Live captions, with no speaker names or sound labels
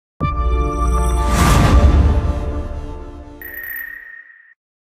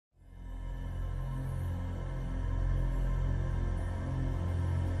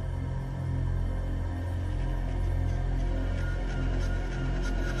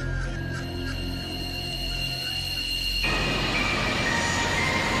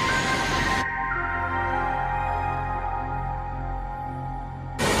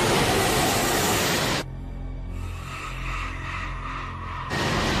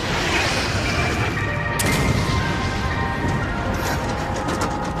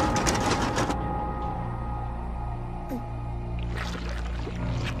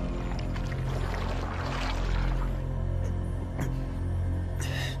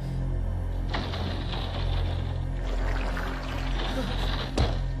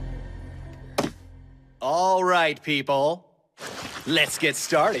right, people. Let's get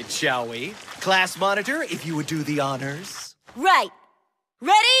started, shall we? Class monitor, if you would do the honors. Right.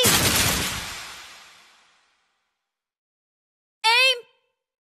 Ready? Aim!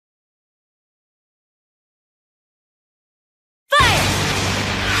 Fire!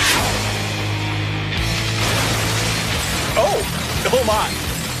 Oh my.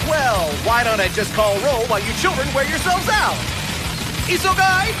 Well, why don't I just call roll while you children wear yourselves out?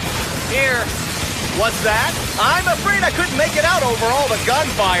 Isogai? Here. What's that? I'm afraid I couldn't make it out over all the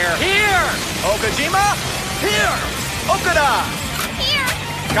gunfire. Here! Okajima? Here! Okada! Here!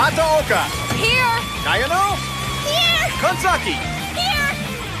 Kataoka! Here! Kayano? Here! Kansaki! Here!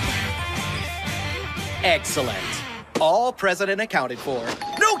 Excellent. All present and accounted for.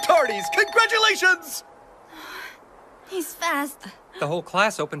 No tardies! Congratulations! He's fast. The whole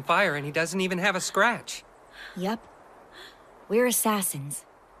class opened fire and he doesn't even have a scratch. Yep. We're assassins.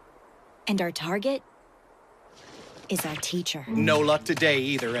 And our target is our teacher. No luck today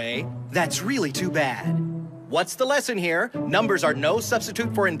either, eh? That's really too bad. What's the lesson here? Numbers are no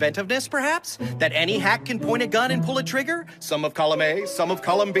substitute for inventiveness, perhaps? That any hack can point a gun and pull a trigger? Some of column A, some of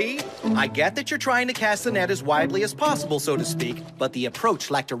column B? I get that you're trying to cast the net as widely as possible, so to speak, but the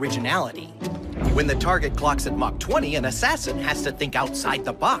approach lacked originality. When the target clocks at Mach 20, an assassin has to think outside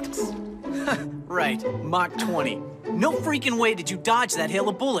the box. Right, Mach 20. No freaking way did you dodge that hail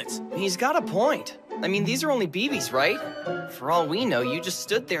of bullets. He's got a point. I mean, these are only BBs, right? For all we know, you just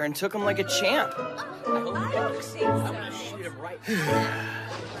stood there and took them like a champ.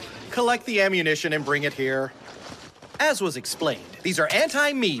 Collect the ammunition and bring it here. As was explained, these are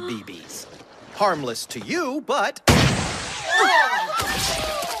anti-me BBs. Harmless to you, but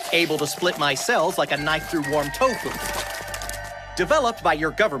able to split my cells like a knife through warm tofu. Developed by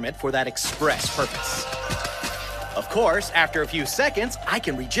your government for that express purpose. Of course, after a few seconds, I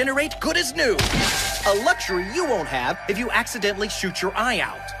can regenerate good as new. A luxury you won't have if you accidentally shoot your eye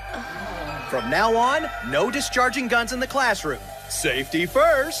out. From now on, no discharging guns in the classroom. Safety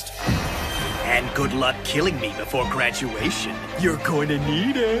first. And good luck killing me before graduation. You're going to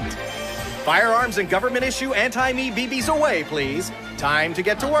need it. Firearms and government-issue anti-me BBs away, please. Time to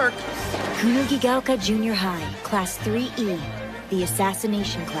get to work. Kunugigaoka Junior High, Class 3E, the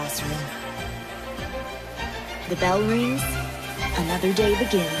Assassination Classroom. The bell rings, another day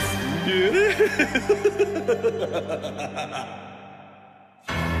begins.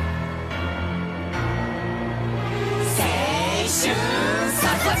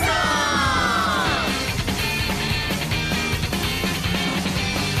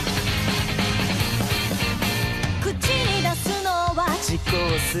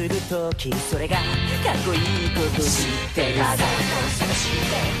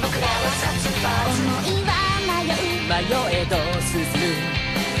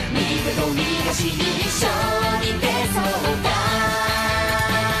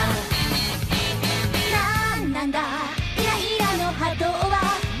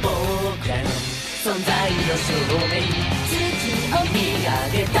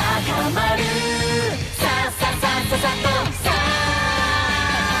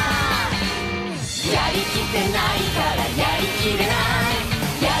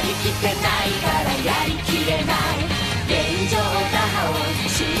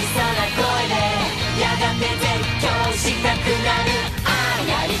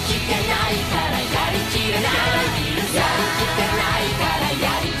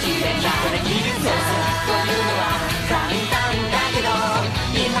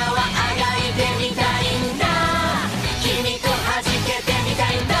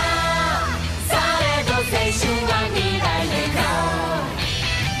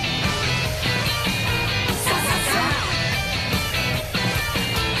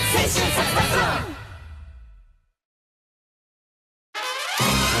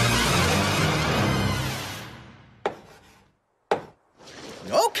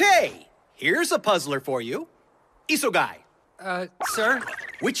 Okay, here's a puzzler for you. Isogai, Sir?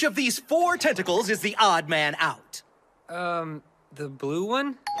 which of these 4 tentacles is the odd man out? The blue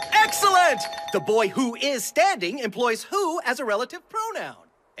one? Excellent! The boy who is standing employs who as a relative pronoun.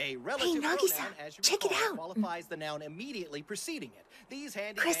 A relative Nagi-san, pronoun, as you check it recall, out. qualifies the noun immediately preceding it. These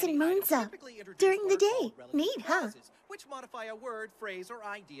Crescent handy-dandy moons items up typically introduce during the what are day. called relative Neat, huh? clauses, which modify a word, phrase, or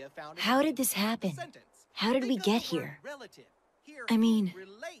idea found in How a did this happen? sentence. How did we Think of get the word here? relative. Here, I mean,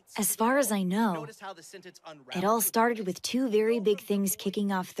 relates as to the far as whole. I know, Notice how the sentence it unravels all into started with 2 very Go big from things the boy-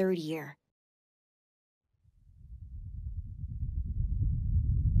 kicking off 3rd year.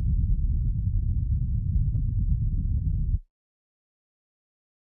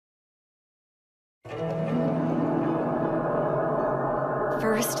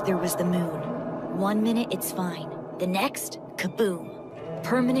 First, there was the moon. 1 minute, it's fine. The next, kaboom.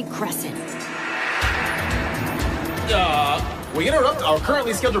 Permanent crescent. We interrupt our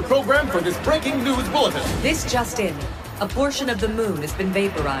currently scheduled program for this breaking news bulletin. This just in. A portion of the moon has been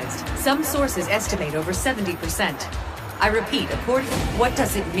vaporized. Some sources estimate over 70%. I repeat, what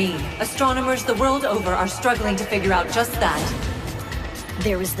does it mean? Astronomers the world over are struggling to figure out just that.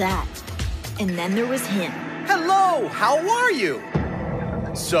 There was that. And then there was him. Hello, how are you?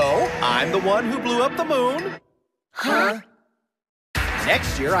 So, I'm the one who blew up the moon? Huh?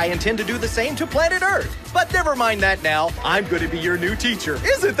 Next year, I intend to do the same to planet Earth. But never mind that now. I'm going to be your new teacher.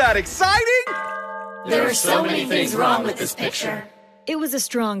 Isn't that exciting? There are so many things wrong with this picture. It was a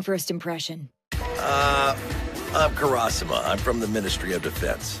strong first impression. I'm Karasima. I'm from the Ministry of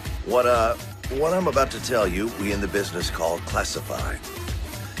Defense. What I'm about to tell you, we in the business call classified.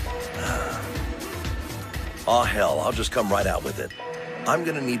 Aw, hell, I'll just come right out with it. I'm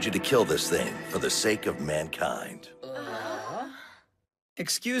gonna need you to kill this thing for the sake of mankind.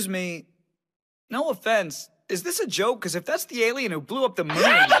 Excuse me. No offense. Is this a joke? Because if that's the alien who blew up the moon...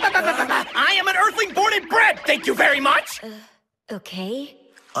 I am an Earthling born and bred, thank you very much! Okay.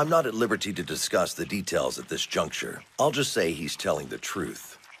 I'm not at liberty to discuss the details at this juncture. I'll just say he's telling the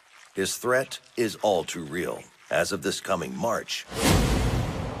truth. His threat is all too real. As of this coming March,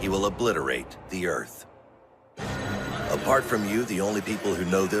 he will obliterate the Earth. Apart from you, the only people who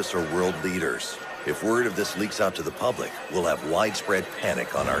know this are world leaders. If word of this leaks out to the public, we'll have widespread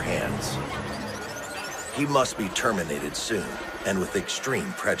panic on our hands. He must be terminated soon, and with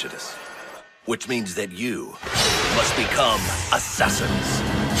extreme prejudice. Which means that you must become assassins.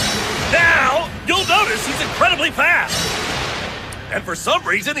 Now, you'll notice he's incredibly fast. And for some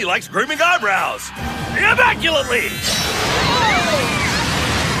reason, he likes grooming eyebrows. Immaculately!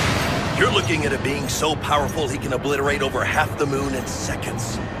 You're looking at a being so powerful he can obliterate over half the moon in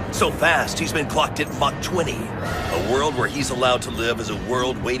seconds. So fast, he's been clocked at Mach 20. A world where he's allowed to live is a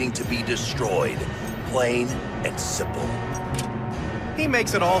world waiting to be destroyed. Plain and simple. He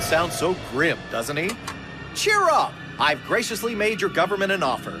makes it all sound so grim, doesn't he? Cheer up! I've graciously made your government an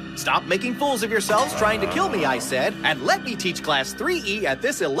offer. Stop making fools of yourselves trying to kill me, I said, and let me teach Class 3E at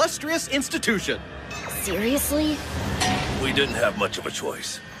this illustrious institution. Seriously? We didn't have much of a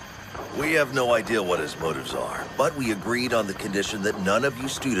choice. We have no idea what his motives are, but we agreed on the condition that none of you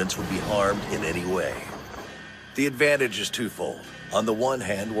students would be harmed in any way. The advantage is twofold. On the one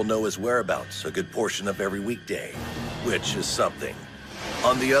hand, we'll know his whereabouts a good portion of every weekday, which is something.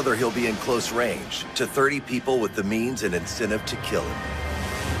 On the other, he'll be in close range to 30 people with the means and incentive to kill him.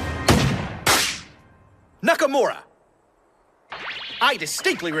 Nakamura! I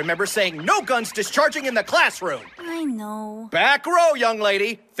distinctly remember saying no guns discharging in the classroom! I know. Back row, young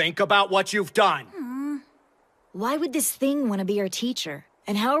lady! Think about what you've done! Why would this thing want to be our teacher?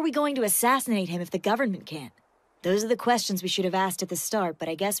 And how are we going to assassinate him if the government can't? Those are the questions we should have asked at the start, but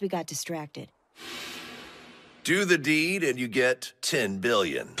I guess we got distracted. Do the deed and you get 10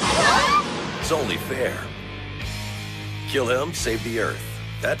 billion. It's only fair. Kill him, save the Earth.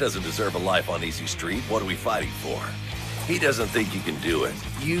 That doesn't deserve a life on Easy Street. What are we fighting for? He doesn't think you can do it.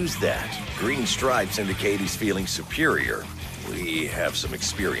 Use that. Green stripes indicate he's feeling superior. We have some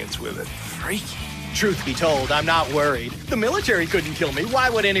experience with it. Freaky. Truth be told, I'm not worried. The military couldn't kill me.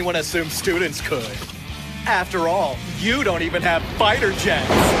 Why would anyone assume students could? After all, you don't even have fighter jets.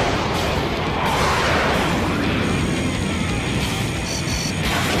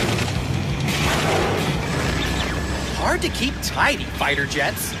 Hard to keep tidy, fighter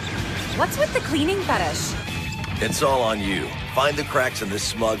jets. What's with the cleaning fetish? It's all on you. Find the cracks in this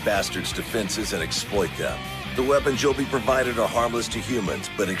smug bastard's defenses and exploit them. The weapons you'll be provided are harmless to humans,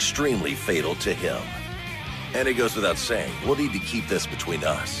 but extremely fatal to him. And it goes without saying, we'll need to keep this between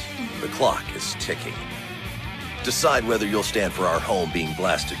us. The clock is ticking. Decide whether you'll stand for our home being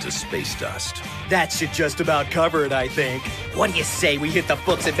blasted to space dust. That should just about cover it, I think. What do you say we hit the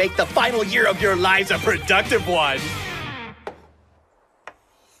books and make the final year of your lives a productive one?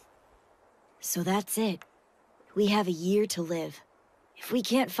 So that's it. We have a year to live. If we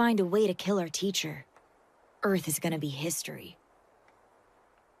can't find a way to kill our teacher, Earth is gonna be history.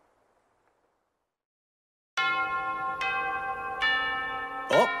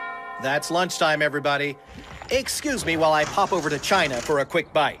 Oh, that's lunchtime, everybody. Excuse me while I pop over to China for a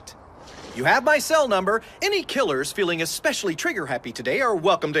quick bite. You have my cell number. Any killers feeling especially trigger-happy today are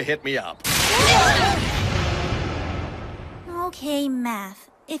welcome to hit me up. Okay, math.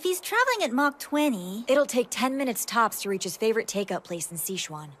 If he's traveling at Mach 20... It'll take 10 minutes tops to reach his favorite takeout place in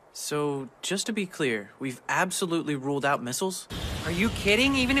Sichuan. So, just to be clear, we've absolutely ruled out missiles? Are you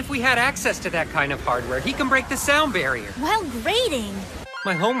kidding? Even if we had access to that kind of hardware, he can break the sound barrier. While grading.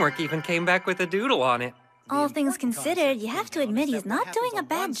 My homework even came back with a doodle on it. All things considered, you have to admit he's not doing a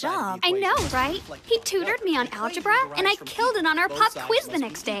bad job. I know, right? He tutored me on algebra, and I killed it on our pop quiz the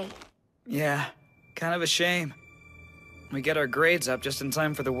next day. Yeah, kind of a shame. We get our grades up just in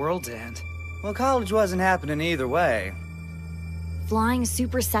time for the world to end. Well, college wasn't happening either way. Flying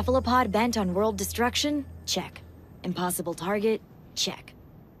super cephalopod bent on world destruction? Check. Impossible target? Check.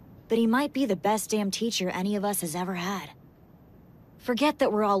 But he might be the best damn teacher any of us has ever had. Forget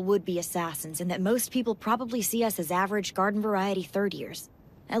that we're all would-be assassins and that most people probably see us as average garden variety third years.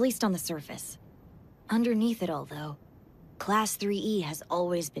 At least on the surface. Underneath it all, though, Class 3E has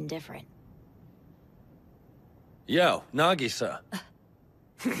always been different. Yo, Nagisa.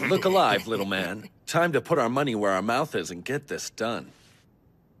 Look alive, little man. Time to put our money where our mouth is and get this done.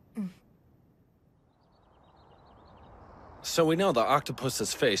 So we know the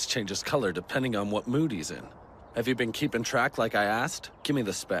octopus's face changes color depending on what mood he's in. Have you been keeping track like I asked? Give me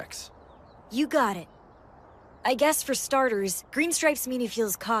the specs. You got it. I guess for starters, green stripes mean he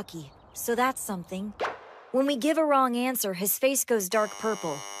feels cocky, so that's something. When we give a wrong answer, his face goes dark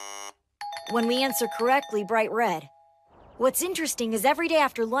purple. When we answer correctly, bright red. What's interesting is every day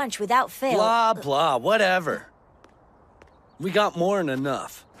after lunch, without fail... Blah, blah, whatever. We got more than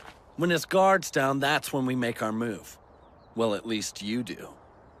enough. When his guard's down, that's when we make our move. Well, at least you do.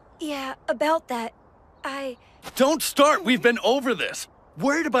 Yeah, about that, Don't start! We've been over this!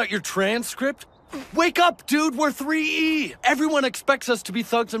 Worried about your transcript? Wake up, dude! We're 3E! Everyone expects us to be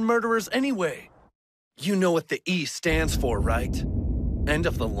thugs and murderers anyway. You know what the E stands for, right? End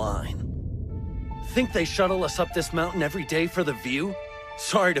of the line. Think they shuttle us up this mountain every day for the view?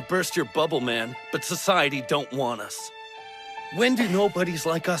 Sorry to burst your bubble, man, but society don't want us. When do nobodies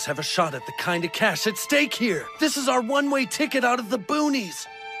like us have a shot at the kind of cash at stake here? This is our one-way ticket out of the boonies.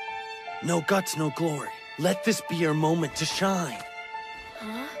 No guts, no glory. Let this be your moment to shine.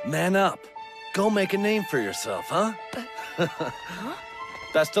 Huh? Man up. Go make a name for yourself, huh? Huh?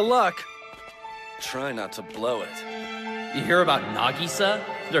 Best of luck. Try not to blow it. You hear about Nagisa?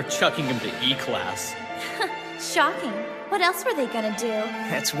 They're chucking him to E-class. Shocking. What else were they gonna do?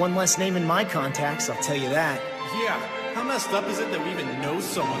 That's one less name in my contacts, I'll tell you that. Yeah, how messed up is it that we even know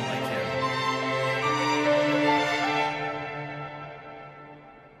someone like him?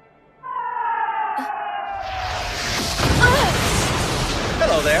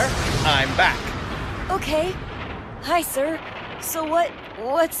 Hello there. I'm back. Okay. Hi, sir. So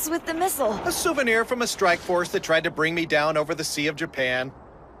what's with the missile? A souvenir from a strike force that tried to bring me down over the Sea of Japan.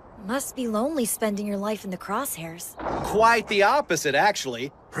 Must be lonely spending your life in the crosshairs. Quite the opposite,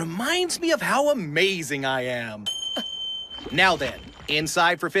 actually. Reminds me of how amazing I am. Now then,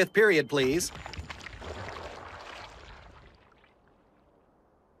 inside for 5th period, please.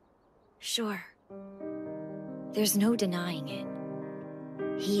 Sure. There's no denying it.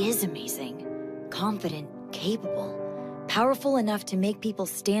 He is amazing. Confident, capable. Powerful enough to make people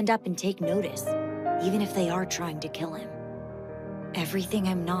stand up and take notice, even if they are trying to kill him. Everything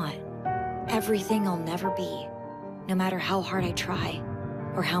I'm not. Everything I'll never be. No matter how hard I try,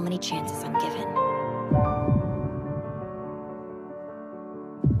 or how many chances I'm given.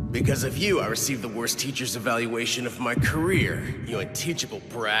 Because of you, I received the worst teacher's evaluation of my career. You unteachable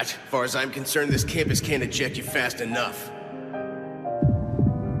brat. As far as I'm concerned, this campus can't eject you fast enough.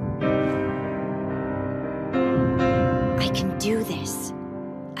 I can do this.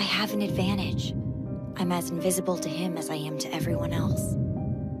 I have an advantage. I'm as invisible to him as I am to everyone else.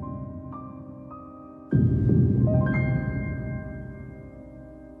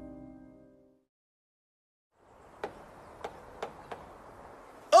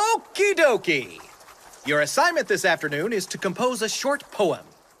 Okie dokie! Your assignment this afternoon is to compose a short poem.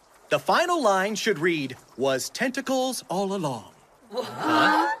 The final line should read, "Was tentacles all along."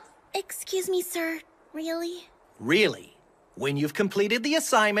 Excuse me, sir. Really? Really? When you've completed the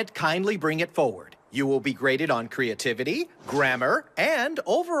assignment, kindly bring it forward. You will be graded on creativity, grammar, and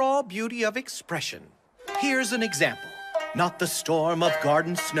overall beauty of expression. Here's an example. Not the storm of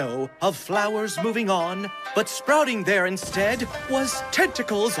garden snow, of flowers moving on, but sprouting there instead was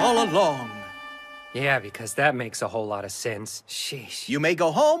tentacles all along. Yeah, because that makes a whole lot of sense. Sheesh. You may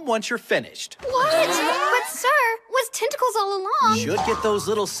go home once you're finished. What? But sir, was tentacles all along? Should get those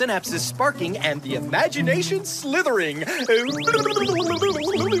little synapses sparking and the imagination slithering. Could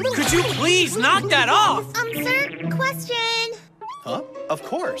you please knock that off? Sir, question. Huh? Of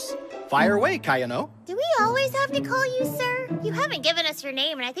course. Fire away, Kayano. Do we always have to call you sir? You haven't given us your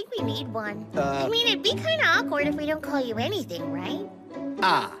name, and I think we need one. I mean, it'd be kind of awkward if we don't call you anything, right?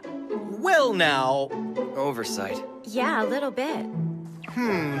 Ah. Well, now. Oversight. Yeah, a little bit.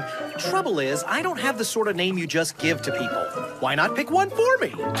 Trouble is, I don't have the sort of name you just give to people. Why not pick one for me?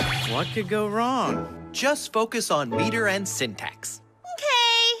 What could go wrong? Just focus on meter and syntax.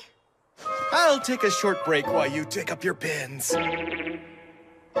 Okay. I'll take a short break while you take up your pens.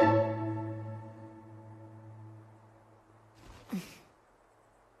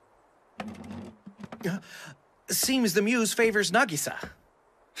 Seems the muse favors Nagisa.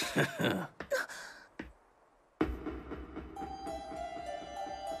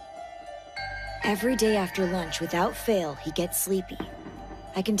 Every day after lunch, without fail, he gets sleepy.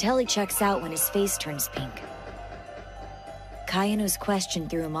 I can tell he checks out when his face turns pink. Kayano's question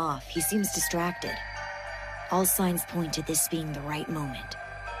threw him off. He seems distracted. All signs point to this being the right moment.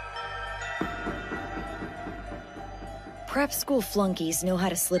 Prep school flunkies know how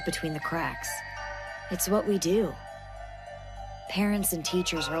to slip between the cracks. It's what we do. Parents and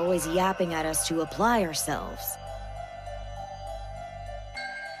teachers are always yapping at us to apply ourselves.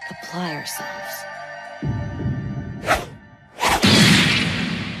 Apply ourselves.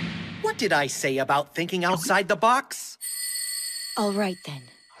 What did I say about thinking outside the box? All right then.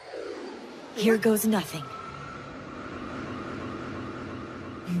 Here goes nothing.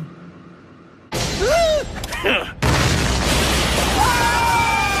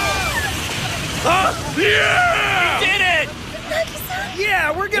 Yeah! We did it!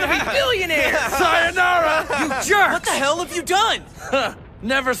 Yeah, we're gonna be billionaires! Sayonara! You jerks! What the hell have you done?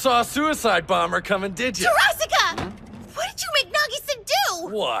 Never saw a suicide bomber coming, did you? Jurassica! What did you make Nagisa do?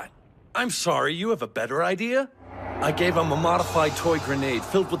 What? I'm sorry, you have a better idea? I gave him a modified toy grenade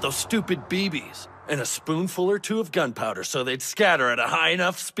filled with those stupid BBs, and a spoonful or two of gunpowder so they'd scatter at a high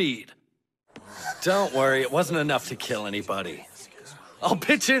enough speed. Don't worry, it wasn't enough to kill anybody. I'll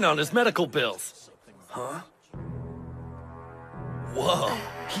pitch in on his medical bills. Huh? Whoa,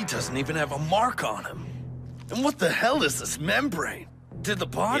 he doesn't even have a mark on him. And what the hell is this membrane? Did the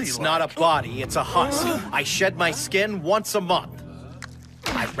body It's not a body, it's a husk. I shed my skin once a month.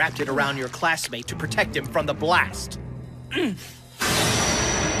 I wrapped it around your classmate to protect him from the blast.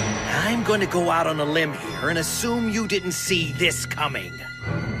 I'm going to go out on a limb here and assume you didn't see this coming.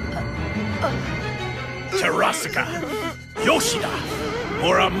 Terasaka, Yoshida,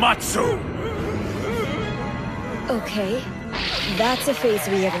 or Amatsu. Okay. That's a face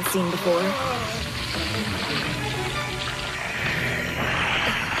we haven't seen before.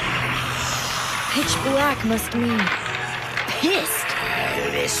 Pitch black must mean pissed.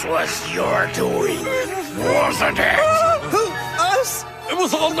 This was your doing, wasn't it? Who? Us? It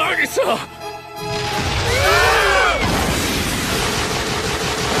was all Nagisa!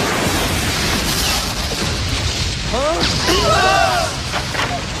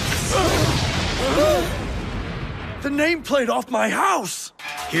 The nameplate off my house!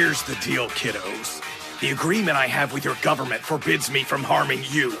 Here's the deal, kiddos. The agreement I have with your government forbids me from harming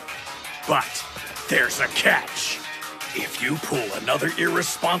you. But there's a catch. If you pull another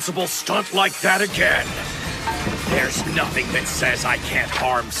irresponsible stunt like that again, there's nothing that says I can't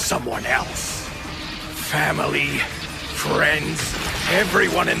harm someone else. Family, friends,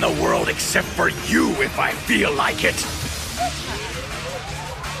 everyone in the world except for you if I feel like it.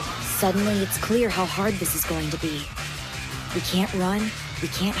 Suddenly, it's clear how hard this is going to be. We can't run, we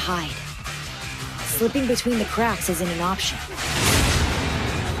can't hide. Slipping between the cracks isn't an option.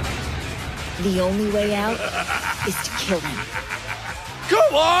 The only way out is to kill him.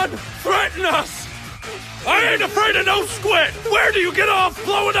 Go on! Threaten us! I ain't afraid of no squid! Where do you get off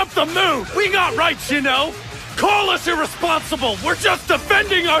blowing up the moon? We got rights, you know! Call us irresponsible! We're just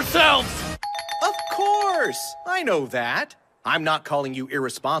defending ourselves! Of course! I know that. I'm not calling you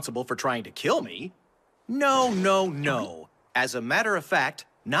irresponsible for trying to kill me. No, no, no. As a matter of fact,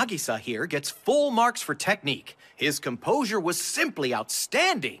 Nagisa here gets full marks for technique. His composure was simply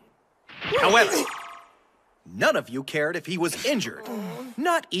outstanding. However, none of you cared if he was injured.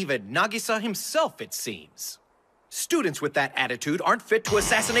 Not even Nagisa himself, it seems. Students with that attitude aren't fit to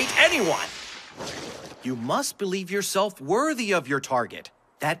assassinate anyone. You must believe yourself worthy of your target.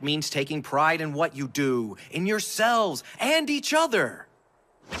 That means taking pride in what you do, in yourselves, and each other.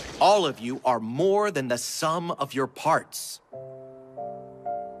 All of you are more than the sum of your parts.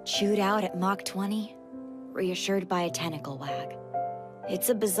 Chewed out at Mach 20, reassured by a tentacle wag. It's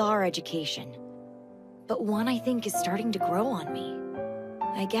a bizarre education, but one I think is starting to grow on me.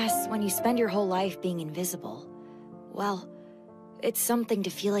 I guess when you spend your whole life being invisible, well, it's something to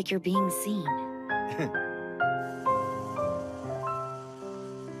feel like you're being seen.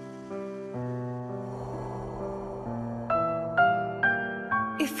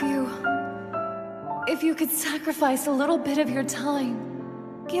 If you could sacrifice a little bit of your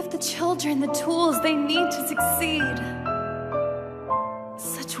time, give the children the tools they need to succeed.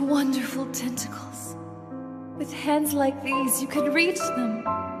 Such wonderful tentacles. With hands like these, you could reach them.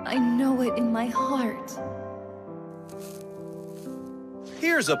 I know it in my heart.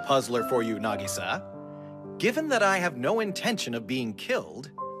 Here's a puzzler for you, Nagisa. Given that I have no intention of being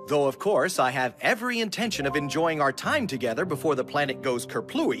killed, though of course I have every intention of enjoying our time together before the planet goes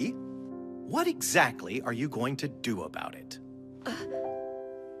kerplooey, what exactly are you going to do about it?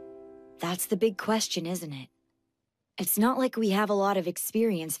 That's the big question, isn't it? It's not like we have a lot of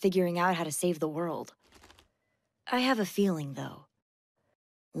experience figuring out how to save the world. I have a feeling, though.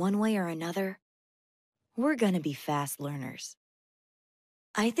 One way or another, we're gonna be fast learners.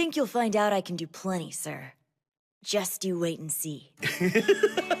 I think you'll find out I can do plenty, sir. Just you wait and see.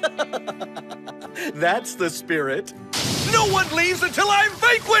 That's the spirit. No one leaves until I'm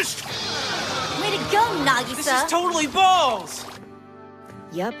vanquished! Way to go, Nagisa! This is totally balls!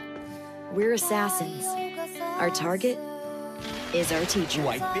 Yup. We're assassins. Our target is our teacher.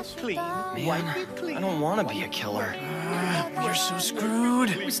 Wipe it clean. Man, I don't want to be a killer. You're so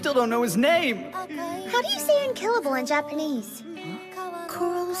screwed. We still don't know his name. How do you say unkillable in Japanese?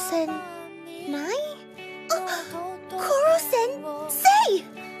 Koro-sen... Nai? Koro-sensei!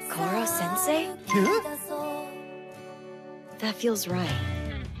 Koro-sensei? That feels right.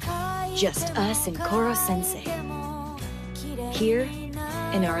 Just us and Koro-sensei. Here,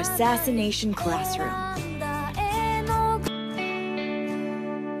 in our assassination classroom.